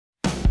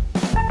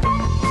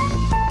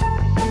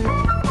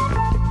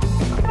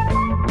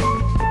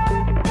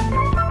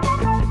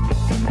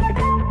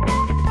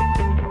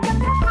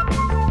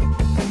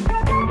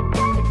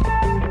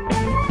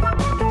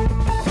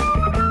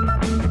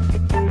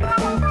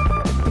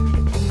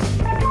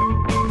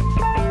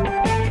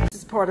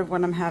part of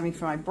what I'm having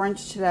for my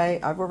brunch today.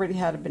 I've already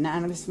had a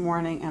banana this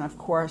morning, and of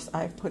course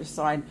I've put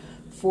aside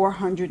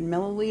 400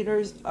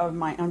 milliliters of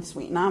my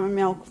unsweetened almond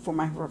milk for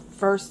my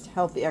first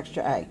healthy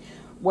extra A.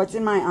 What's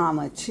in my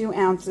omelet? 2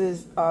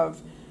 ounces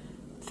of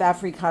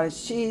fat-free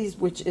cottage cheese,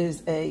 which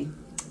is a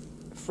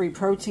free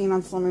protein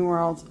on Slimming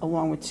World,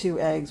 along with 2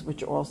 eggs,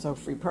 which are also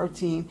free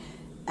protein,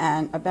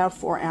 and about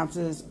 4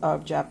 ounces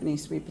of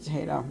Japanese sweet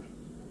potato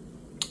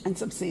and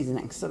some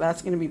seasoning. So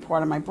that's going to be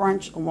part of my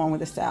brunch along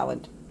with a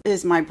salad.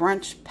 Is my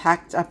brunch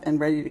packed up and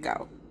ready to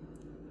go.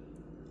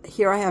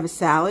 Here I have a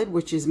salad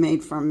which is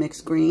made from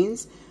mixed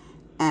greens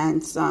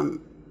and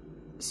some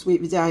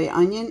sweet Vidalia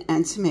onion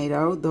and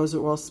tomato. Those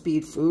are all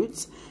speed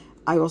foods.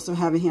 I also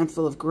have a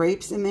handful of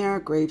grapes in there.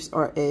 Grapes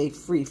are a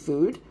free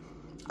food.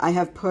 I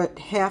have put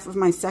half of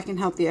my second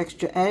healthy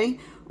extra A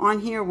on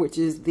here, which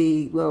is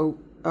the low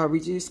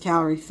reduced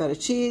calorie feta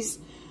cheese.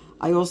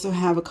 I also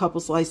have a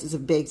couple slices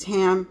of baked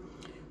ham,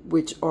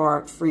 which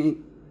are free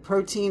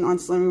protein on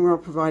Slimming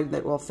World, provided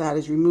that all fat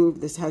is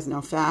removed. This has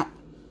no fat.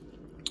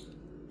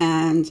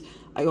 And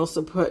I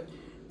also put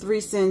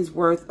 3 cents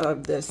worth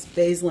of this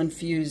basil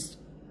infused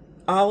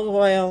olive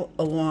oil,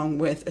 along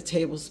with a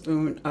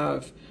tablespoon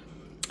of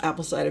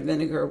apple cider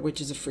vinegar,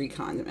 which is a free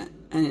condiment.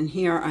 And in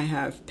here I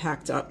have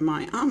packed up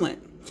my omelet.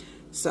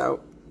 So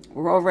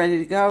we're all ready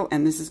to go,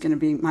 and this is going to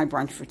be my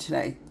brunch for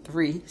today.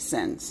 3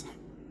 cents.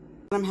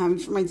 What I'm having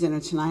for my dinner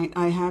tonight,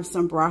 I have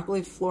some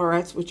broccoli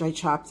florets, which I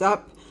chopped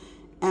up,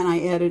 and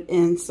I added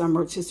in some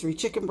rotisserie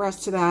chicken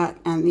breast to that,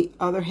 and the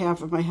other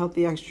half of my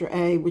healthy extra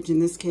A, which in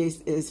this case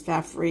is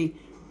fat-free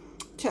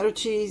cheddar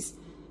cheese.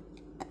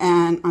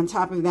 And on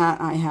top of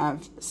that, I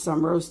have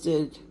some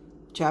roasted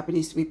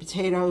Japanese sweet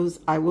potatoes.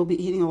 I will be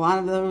eating a lot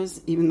of those,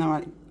 even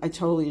though I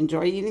totally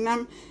enjoy eating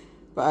them.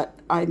 But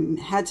I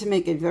had to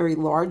make a very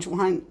large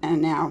one,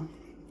 and now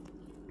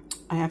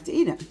I have to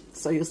eat it.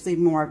 So you'll see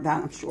more of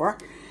that, I'm sure.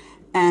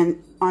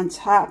 And on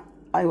top,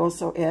 I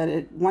also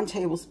added 1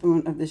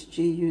 tablespoon of this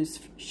GU's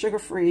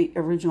sugar-free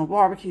original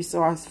barbecue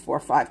sauce for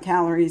 5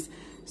 calories.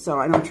 So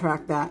I don't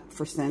track that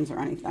for sins or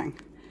anything.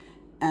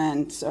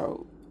 And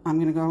so I'm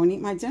going to go and eat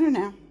my dinner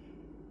now.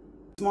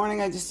 This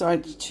morning I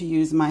decided to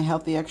use my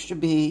healthy extra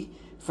B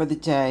for the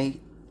day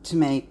to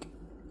make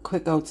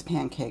quick oats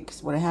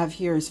pancakes. What I have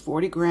here is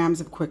 40 grams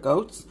of quick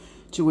oats,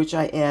 to which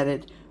I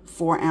added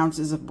 4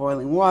 ounces of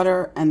boiling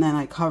water, and then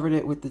I covered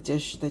it with the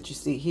dish that you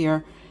see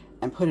here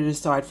and put it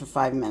aside for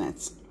 5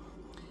 minutes.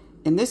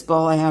 In this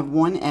bowl I have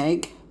 1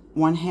 egg,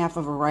 1/2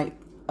 of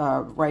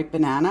a ripe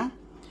banana,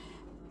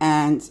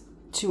 and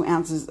 2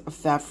 ounces of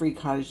fat-free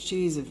cottage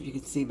cheese, if you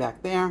can see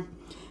back there.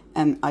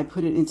 And I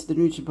put it into the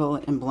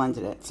NutriBullet and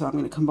blended it. So I'm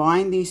going to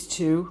combine these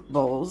 2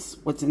 bowls,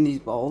 what's in these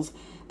bowls,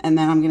 and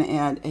then I'm going to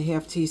add a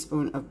 1/2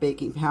 teaspoon of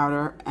baking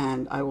powder,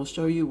 and I will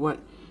show you what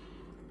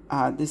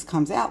this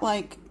comes out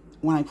like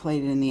when I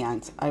plate it in the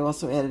end. I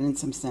also added in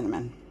some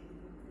cinnamon.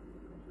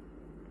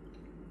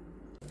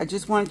 I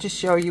just wanted to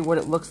show you what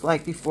it looks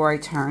like before I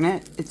turn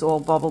it. It's all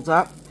bubbled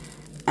up,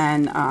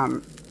 and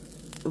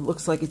it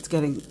looks like it's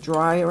getting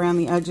dry around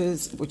the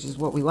edges, which is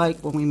what we like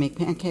when we make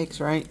pancakes,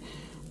 right?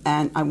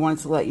 And I wanted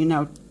to let you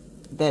know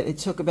that it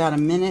took about 1.5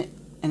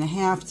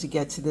 minutes to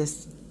get to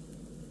this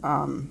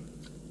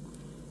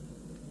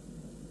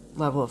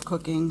level of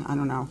cooking. I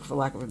don't know, for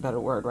lack of a better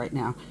word right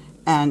now.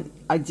 And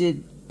I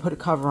did put a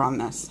cover on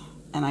this,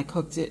 and I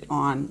cooked it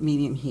on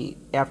medium heat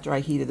after I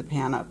heated the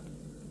pan up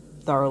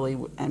thoroughly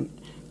and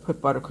put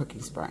butter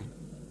cooking spray.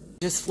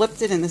 Just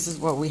flipped it, and this is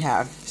what we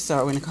have.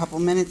 So in a couple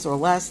minutes or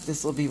less,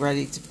 this will be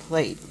ready to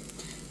plate,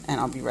 and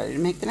I'll be ready to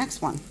make the next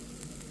one.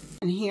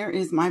 And here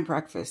is my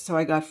breakfast. So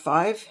I got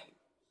 5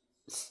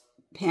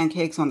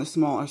 pancakes on the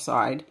smaller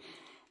side,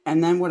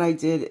 and then what I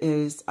did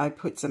is I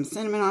put some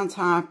cinnamon on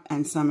top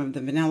and some of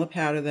the vanilla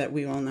powder that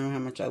we all know how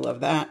much I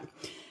love that,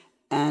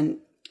 and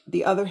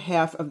the other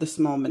half of the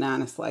small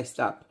banana sliced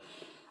up.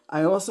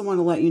 I also want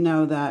to let you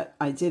know that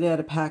I did add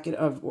a packet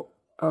of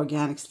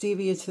organic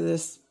stevia to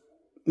this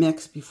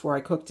mix before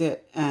I cooked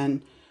it,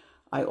 and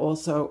I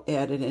also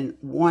added in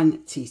 1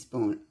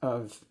 teaspoon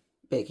of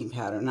baking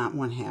powder, not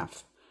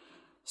 1/2.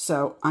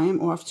 So I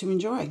am off to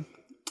enjoy.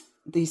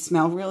 These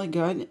smell really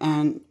good,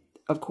 and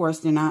of course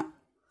they're not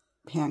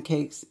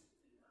pancakes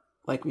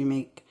like we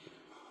make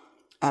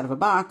out of a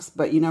box,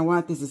 but you know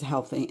what? This is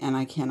healthy, and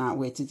I cannot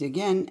wait to dig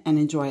in and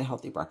enjoy a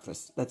healthy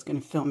breakfast. That's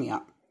going to fill me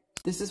up.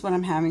 This is what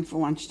I'm having for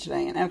lunch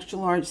today. An extra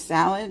large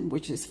salad,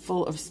 which is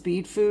full of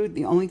speed food.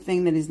 The only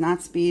thing that is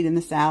not speed in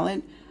the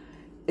salad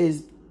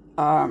is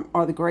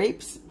are the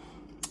grapes.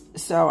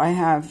 So I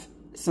have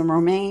some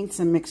romaine,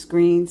 some mixed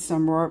greens,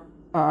 some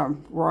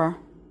raw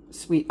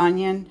sweet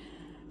onion,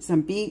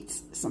 some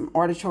beets, some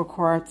artichoke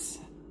hearts,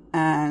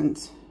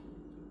 and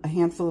a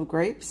handful of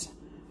grapes,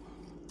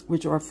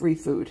 which are free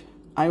food.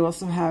 I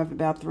also have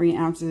about 3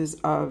 ounces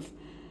of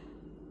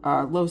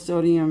low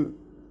sodium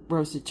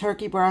roasted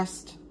turkey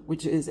breast,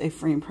 which is a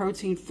free and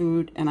protein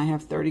food, and I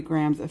have 30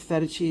 grams of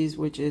feta cheese,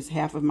 which is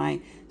half of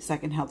my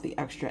second healthy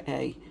extra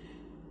A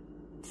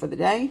for the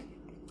day.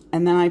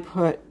 And then I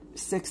put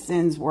 6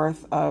 cents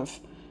worth of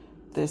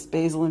this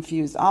basil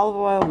infused olive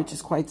oil, which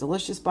is quite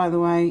delicious, by the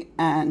way,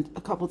 and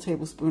a couple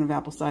tablespoons of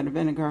apple cider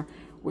vinegar,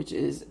 which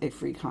is a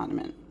free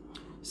condiment.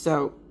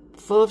 So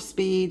full of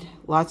speed,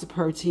 lots of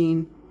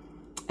protein,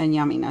 and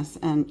yumminess.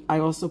 And I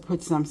also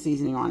put some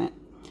seasoning on it.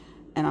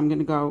 And I'm going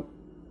to go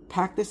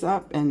pack this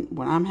up, and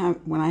when I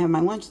have my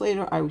lunch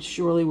later, I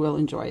surely will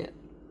enjoy it.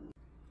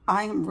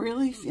 I am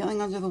really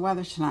feeling under the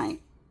weather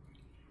tonight,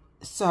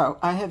 so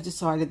I have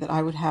decided that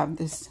I would have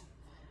this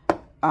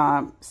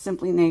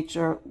Simply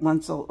Nature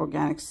lentil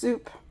organic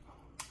soup.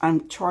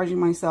 I'm charging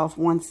myself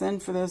 1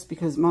 cent for this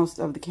because most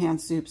of the canned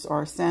soups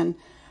are a cent,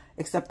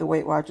 except the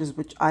Weight Watchers,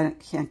 which I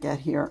can't get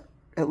here,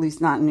 at least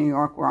not in New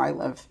York where I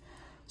live.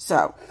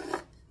 So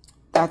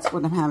that's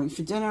what I'm having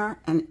for dinner.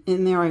 And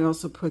in there I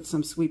also put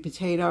some sweet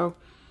potato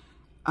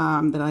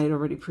that I had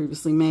already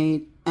previously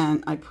made,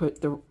 and I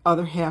put the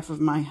other half of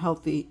my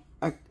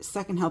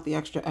second healthy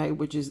extra egg,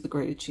 which is the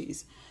grated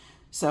cheese.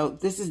 So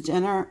this is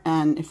dinner,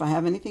 and if I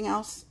have anything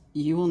else,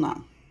 you will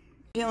know.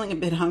 Feeling a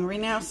bit hungry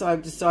now, so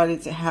I've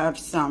decided to have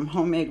some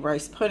homemade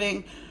rice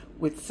pudding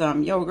with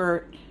some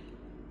yogurt,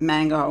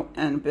 mango,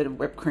 and a bit of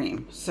whipped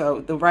cream.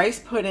 So the rice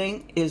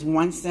pudding is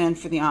 1 cent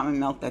for the almond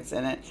milk that's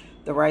in it.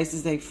 The rice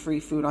is a free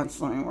food on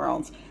Slimming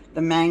World.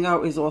 The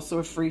mango is also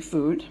a free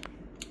food.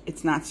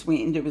 It's not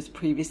sweetened, it was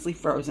previously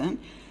frozen.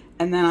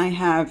 And then I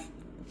have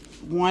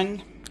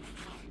 1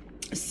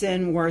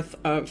 cent worth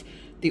of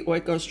the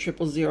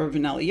Oikos 000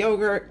 vanilla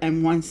yogurt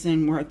and 1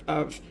 cent worth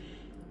of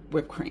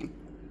whipped cream.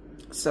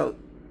 So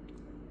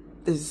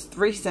this is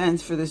 3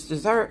 cents for this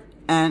dessert,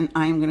 and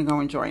I am going to go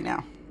enjoy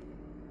now.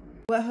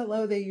 Well,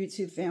 hello there,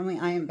 YouTube family.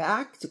 I am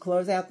back to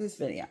close out this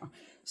video.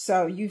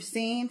 So you've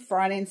seen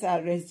Friday and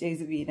Saturday's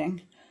days of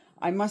eating.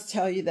 I must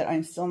tell you that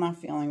I'm still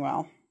not feeling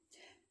well,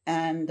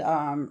 and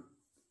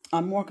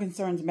I'm more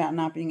concerned about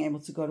not being able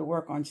to go to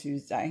work on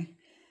Tuesday.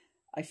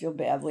 I feel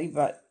badly,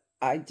 but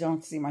I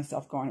don't see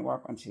myself going to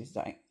work on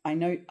Tuesday. I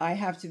know I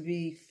have to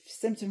be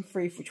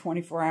symptom-free for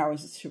 24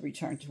 hours to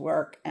return to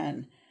work,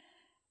 and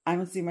I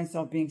don't see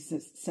myself being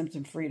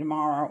symptom-free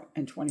tomorrow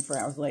and 24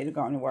 hours later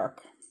going to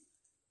work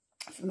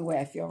from the way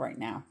I feel right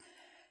now.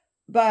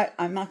 But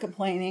I'm not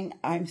complaining.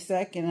 I'm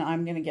sick and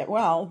I'm going to get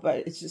well,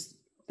 but it's just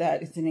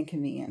that it's an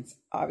inconvenience.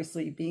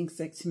 Obviously, being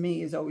sick to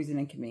me is always an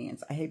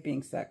inconvenience. I hate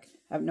being sick.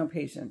 I have no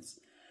patience.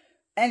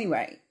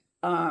 Anyway,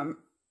 how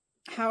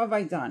have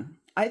I done?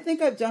 I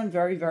think I've done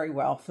very, very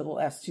well for the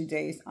last 2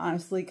 days,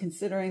 honestly,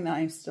 considering that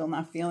I'm still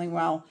not feeling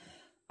well.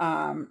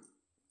 All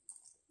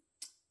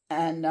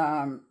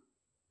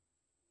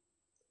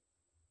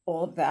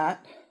of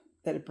that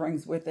it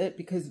brings with it,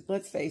 because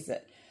let's face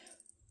it,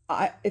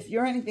 if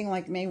you're anything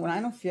like me, when I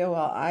don't feel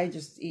well, I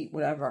just eat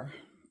whatever,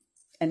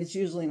 and it's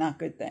usually not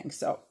good things.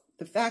 So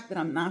the fact that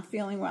I'm not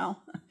feeling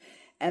well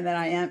and that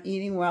I am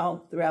eating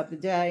well throughout the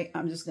day,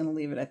 I'm just going to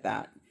leave it at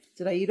that.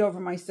 Did I eat over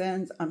my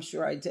sins? I'm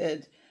sure I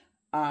did.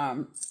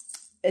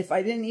 If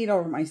I didn't eat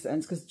over my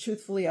sins, because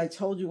truthfully, I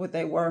told you what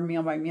they were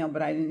meal by meal,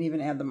 but I didn't even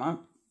add them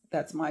up.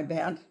 That's my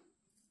bad.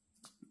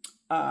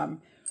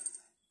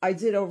 I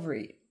did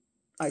overeat.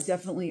 I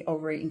definitely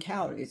overate in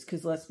calories,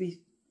 because let's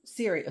be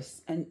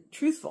serious and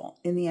truthful.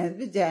 In the end of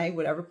the day,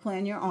 whatever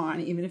plan you're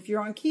on, even if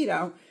you're on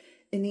keto,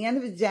 in the end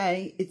of the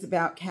day, it's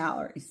about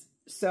calories.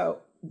 So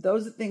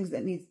those are things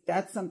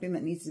that's something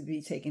that needs to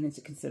be taken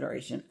into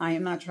consideration. I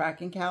am not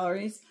tracking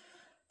calories.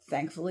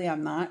 Thankfully,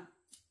 I'm not.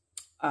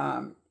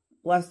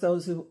 Bless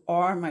those who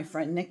are. My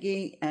friend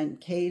Nikki and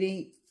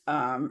Katie,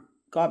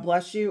 God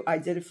bless you. I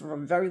did it for a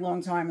very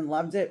long time and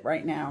loved it.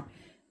 Right now,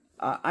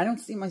 I don't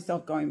see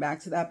myself going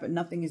back to that, but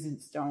nothing is in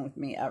stone with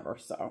me ever,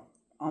 so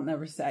I'll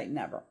never say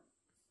never.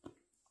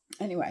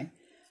 Anyway,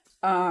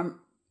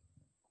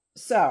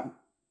 so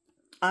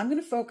I'm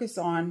going to focus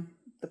on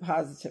the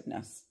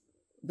positiveness,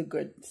 the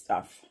good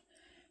stuff,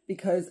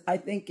 because I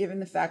think given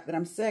the fact that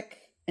I'm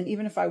sick, and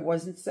even if I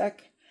wasn't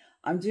sick,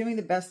 I'm doing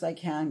the best I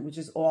can, which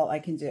is all I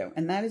can do.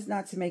 And that is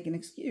not to make an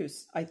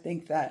excuse. I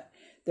think that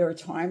there are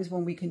times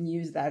when we can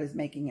use that as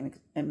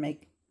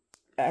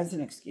as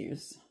an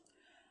excuse.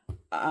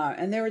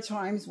 And there are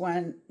times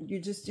when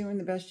you're just doing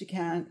the best you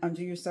can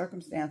under your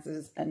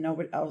circumstances, and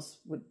nobody else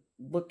would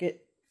look at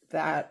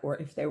that, or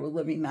if they were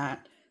living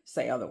that,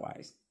 say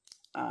otherwise.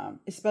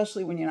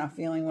 Especially when you're not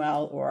feeling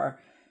well, or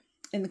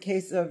in the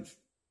case of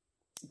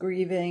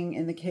grieving,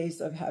 in the case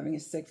of having a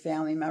sick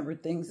family member,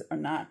 things are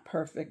not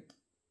perfect.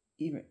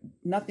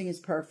 Nothing is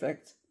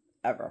perfect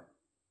ever.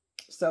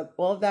 So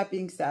all of that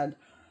being said,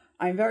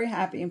 I'm very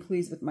happy and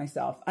pleased with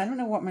myself. I don't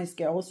know what my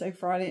scale will say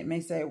Friday. It may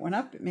say it went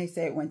up. It may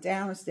say it went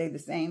down or stayed the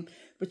same.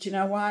 But you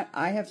know what?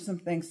 I have some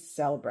things to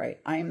celebrate.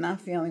 I am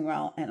not feeling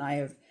well, and I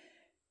have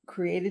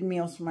created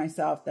meals for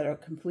myself that are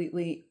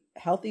completely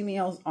healthy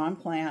meals on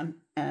plan,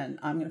 and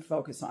I'm going to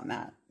focus on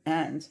that.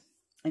 And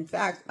in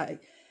fact,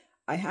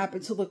 I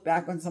happened to look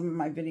back on some of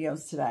my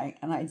videos today,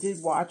 and I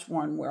did watch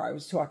one where I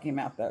was talking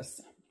about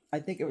this. I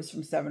think it was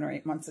from 7 or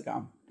 8 months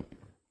ago,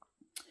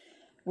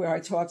 where I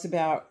talked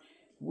about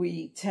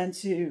we tend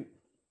to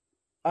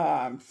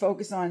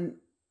focus on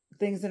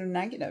things that are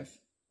negative.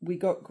 We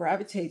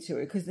gravitate to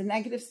it because the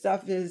negative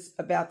stuff is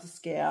about the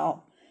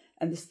scale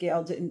and the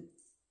scale didn't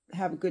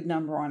have a good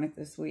number on it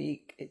this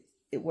week.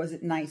 It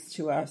wasn't nice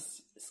to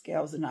us.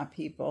 Scales are not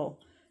people.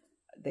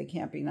 They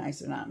can't be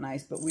nice or not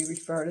nice, but we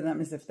refer to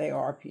them as if they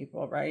are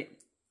people, right?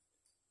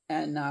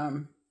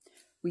 And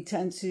we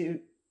tend to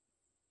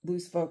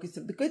lose focus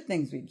of the good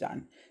things we've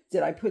done.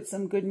 Did I put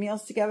some good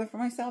meals together for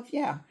myself?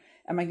 Yeah.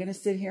 Am I going to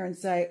sit here and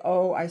say,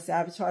 oh, I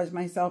sabotaged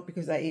myself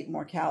because I ate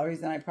more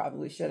calories than I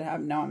probably should have?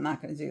 No, I'm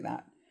not going to do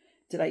that.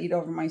 Did I eat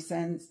over my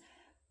sins?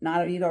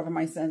 Not eat over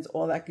my sins,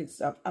 all that good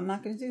stuff. I'm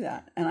not going to do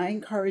that. And I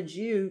encourage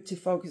you to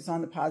focus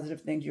on the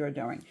positive things you're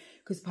doing,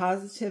 because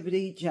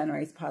positivity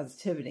generates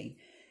positivity.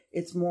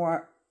 It's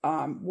more,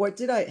 how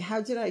did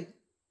I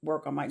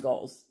work on my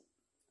goals?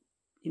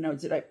 You know,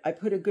 did I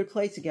put a good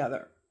plate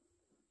together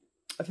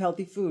of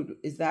healthy food?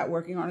 Is that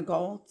working on a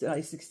goal? Did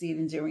I succeed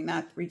in doing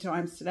that 3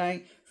 times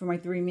today for my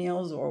 3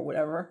 meals or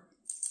whatever?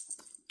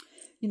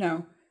 You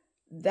know,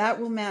 that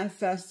will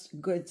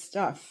manifest good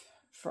stuff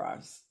for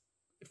us.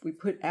 If we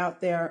put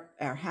out there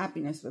our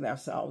happiness with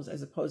ourselves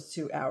as opposed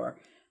to our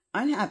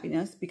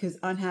unhappiness, because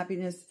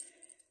unhappiness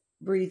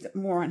breeds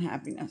more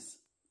unhappiness.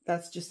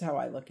 That's just how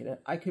I look at it.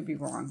 I could be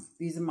wrong.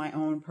 These are my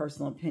own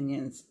personal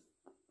opinions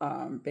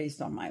based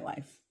on my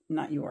life,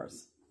 not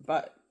yours,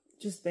 but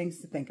just things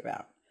to think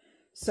about.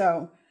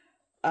 So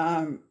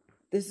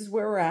this is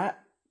where we're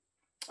at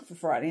for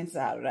Friday and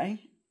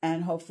Saturday,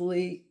 and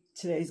hopefully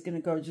today's going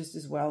to go just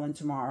as well, and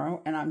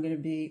tomorrow, and I'm going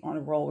to be on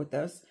a roll with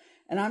this.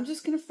 And I'm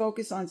just going to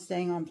focus on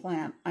staying on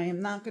plan. I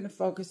am not going to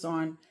focus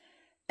on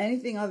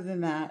anything other than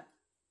that.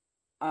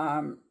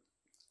 I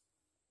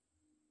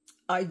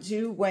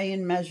do weigh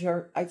and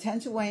measure. I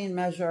tend to weigh and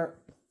measure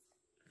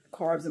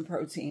carbs and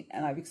protein,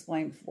 and I've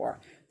explained before.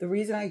 The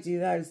reason I do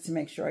that is to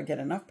make sure I get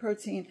enough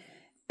protein,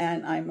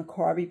 and I'm a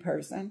carby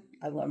person.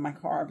 I love my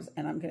carbs,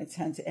 and I'm going to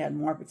tend to add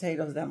more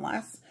potatoes than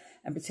less.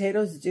 And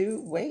potatoes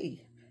do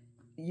weigh.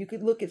 You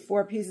could look at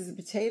 4 pieces of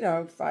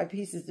potato, 5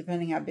 pieces,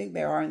 depending how big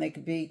they are, and they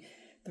could be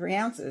 3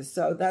 ounces.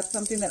 So that's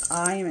something that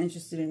I am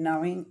interested in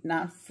knowing,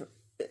 not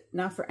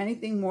for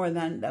anything more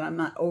than that I'm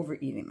not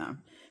overeating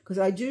them. Because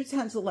I do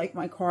tend to like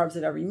my carbs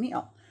at every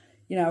meal.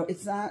 You know,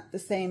 it's not the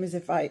same as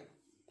if I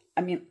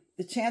mean,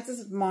 the chances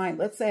of mine,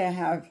 let's say I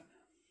have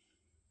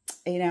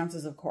 8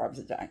 ounces of carbs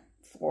a day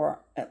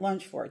at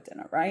lunch, for at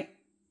dinner, right?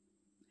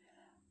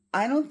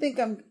 I think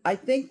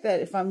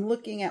that if I'm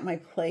looking at my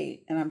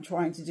plate and I'm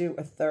trying to do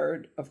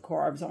 1/3 of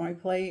carbs on my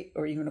plate,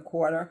 or even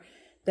 1/4,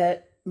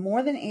 that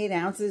more than 8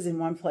 ounces in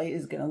one plate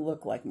is going to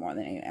look like more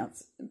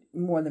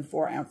than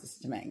 4 ounces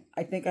to me.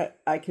 I think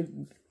I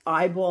could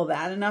eyeball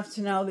that enough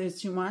to know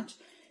there's too much.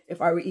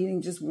 If I were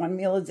eating just 1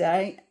 meal a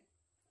day,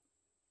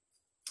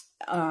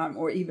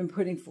 or even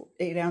putting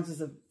 8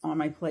 ounces on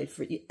my plate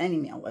for any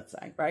meal, let's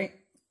say, right?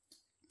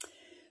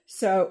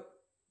 So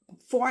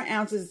 4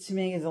 ounces to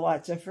me is a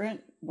lot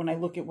different. When I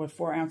look at what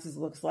 4 ounces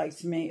looks like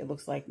to me, it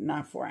looks like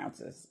not 4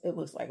 ounces. It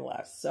looks like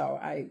less. So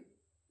I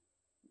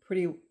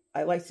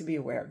like to be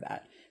aware of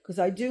that, because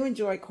I do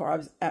enjoy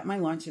carbs at my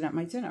lunch and at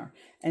my dinner.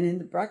 And in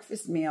the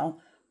breakfast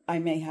meal, I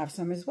may have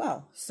some as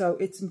well. So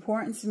it's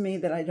important to me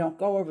that I don't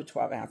go over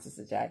 12 ounces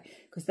a day,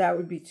 because that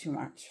would be too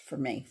much for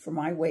me, for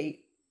my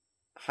weight,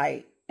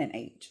 height, and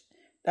age.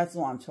 That's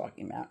all I'm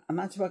talking about. I'm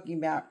not talking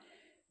about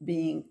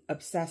being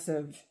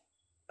obsessive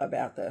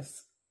about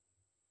this.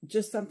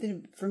 Just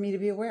something for me to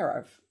be aware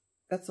of.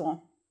 That's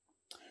all.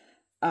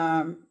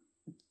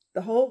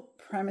 The whole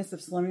premise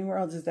of Slimming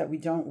World is that we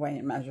don't weigh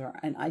and measure.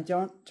 And I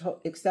don't,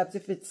 except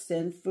if it's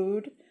thin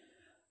food,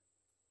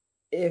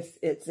 if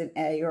it's an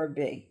A or a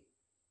B,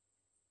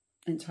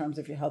 in terms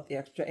of your healthy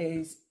extra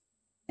A's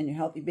and your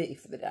healthy B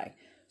for the day.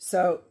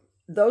 So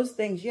those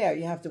things, yeah,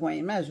 you have to weigh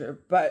and measure.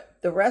 But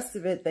the rest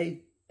of it,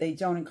 they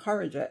don't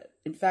encourage it.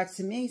 In fact,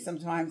 to me,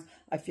 sometimes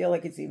I feel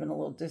like it's even a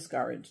little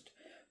discouraged.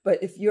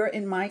 But if you're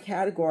in my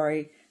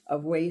category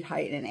of weight,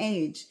 height, and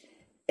age,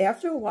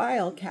 after a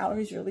while,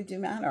 calories really do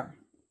matter,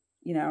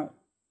 you know.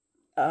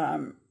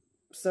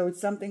 So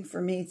it's something for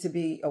me to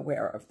be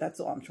aware of. That's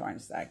all I'm trying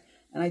to say.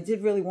 And I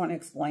did really want to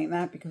explain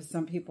that, because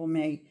some people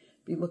may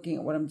be looking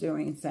at what I'm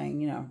doing and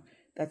saying, you know,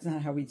 that's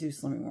not how we do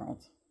Slimming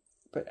World.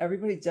 But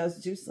everybody does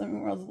do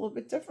Slimming World a little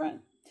bit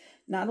different.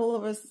 Not all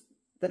of us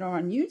that are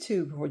on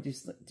YouTube who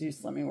do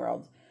Slimming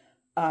World.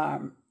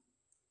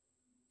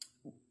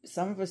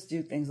 Some of us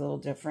do things a little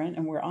different,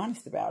 and we're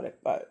honest about it.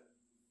 But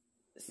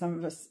some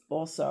of us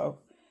also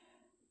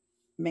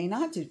may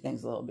not do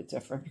things a little bit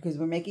different, because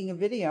we're making a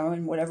video,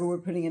 and whatever we're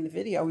putting in the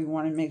video, we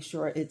want to make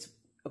sure it's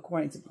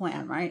according to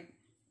plan, right?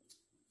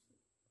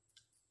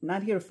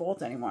 Not here to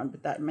fault anyone,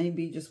 but that may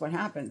be just what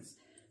happens.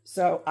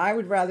 So I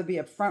would rather be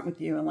upfront with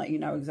you and let you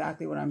know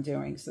exactly what I'm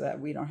doing, so that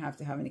we don't have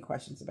to have any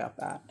questions about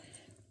that.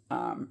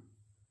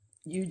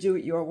 You do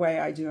it your way,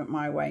 I do it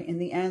my way. In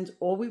the end,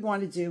 all we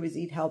want to do is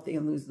eat healthy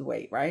and lose the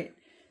weight, right?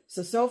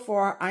 So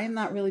far, I am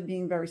not really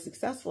being very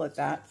successful at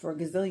that for a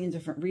gazillion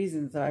different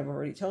reasons that I've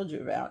already told you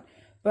about.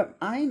 But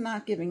I am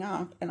not giving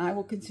up, and I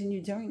will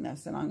continue doing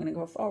this, and I'm going to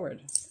go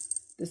forward.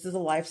 This is a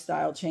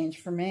lifestyle change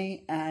for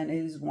me, and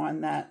it is one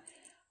that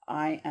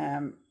I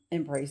am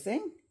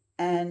embracing.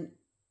 And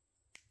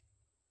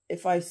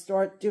if I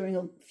start doing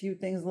a few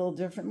things a little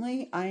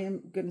differently, I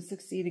am going to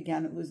succeed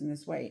again at losing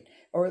this weight,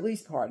 or at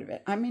least part of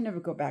it. I may never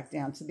go back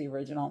down to the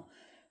original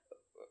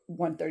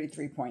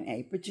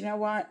 133.8, but you know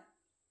what?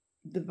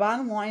 The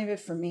bottom line of it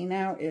for me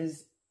now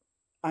is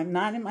I'm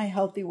not in my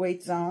healthy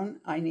weight zone.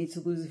 I need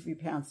to lose a few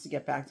pounds to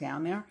get back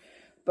down there.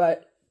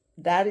 But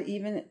that,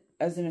 even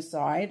as an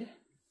aside,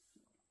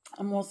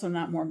 I'm also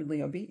not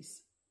morbidly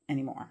obese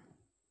anymore.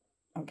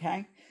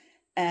 Okay?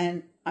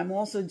 And I'm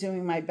also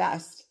doing my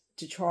best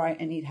to try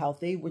and eat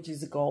healthy, which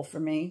is a goal for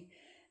me.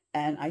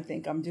 And I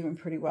think I'm doing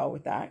pretty well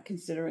with that,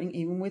 considering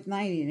even with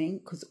night eating,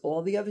 because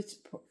all the other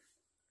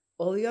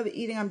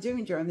eating I'm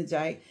doing during the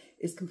day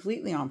is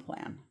completely on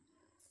plan,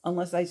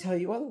 unless I tell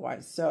you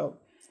otherwise. So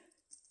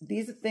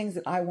these are things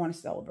that I want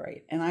to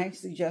celebrate. And I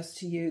suggest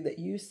to you that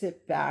you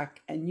sit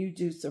back and you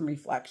do some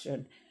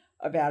reflection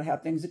about how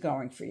things are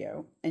going for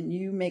you. And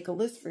you make a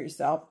list for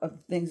yourself of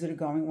things that are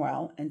going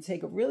well and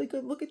take a really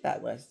good look at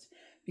that list.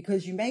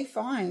 Because you may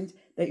find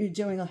that you're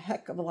doing a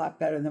heck of a lot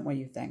better than what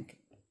you think.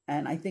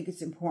 And I think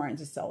it's important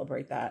to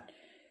celebrate that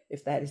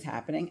if that is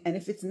happening. And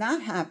if it's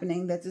not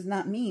happening, that does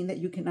not mean that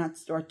you cannot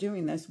start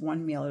doing this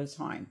one meal at a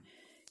time.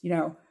 You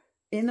know,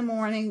 in the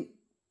morning,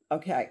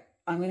 okay,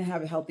 I'm going to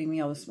have a healthy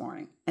meal this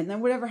morning. And then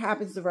whatever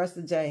happens the rest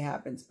of the day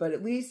happens. But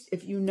at least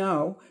if you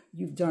know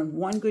you've done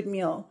one good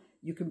meal,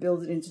 you can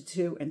build it into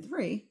 2 and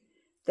 3,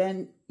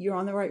 then you're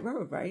on the right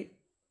road, right?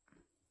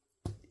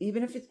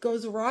 Even if it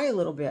goes awry a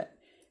little bit.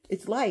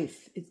 It's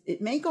life.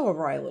 It may go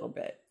awry a little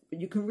bit, but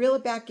you can reel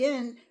it back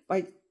in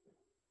by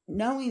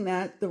knowing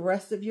that the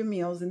rest of your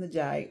meals in the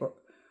day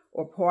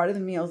or part of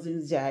the meals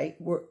in the day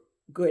were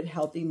good,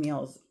 healthy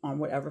meals on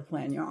whatever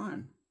plan you're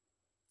on.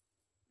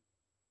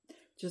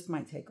 Just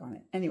my take on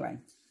it. Anyway,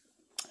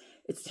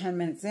 it's 10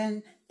 minutes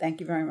in. Thank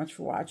you very much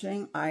for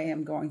watching. I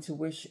am going to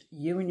wish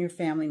you and your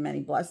family many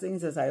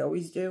blessings, as I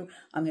always do.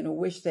 I'm going to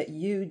wish that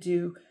you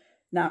do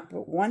not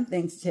but one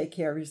thing to take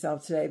care of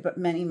yourself today, but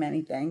many,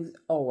 many things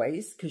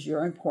always, because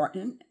you're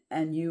important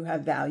and you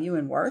have value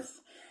and worth.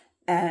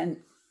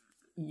 And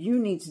you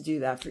need to do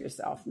that for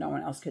yourself. No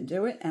one else can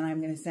do it. And I'm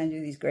going to send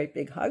you these great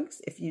big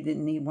hugs. If you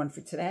didn't need one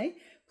for today,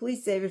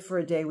 please save it for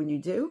a day when you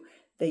do.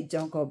 They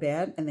don't go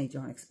bad and they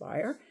don't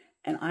expire.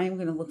 And I am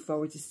going to look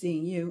forward to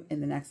seeing you in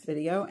the next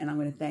video. And I'm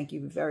going to thank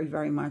you very,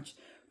 very much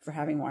for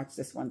having watched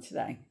this one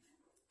today.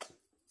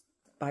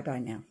 Bye-bye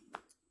now.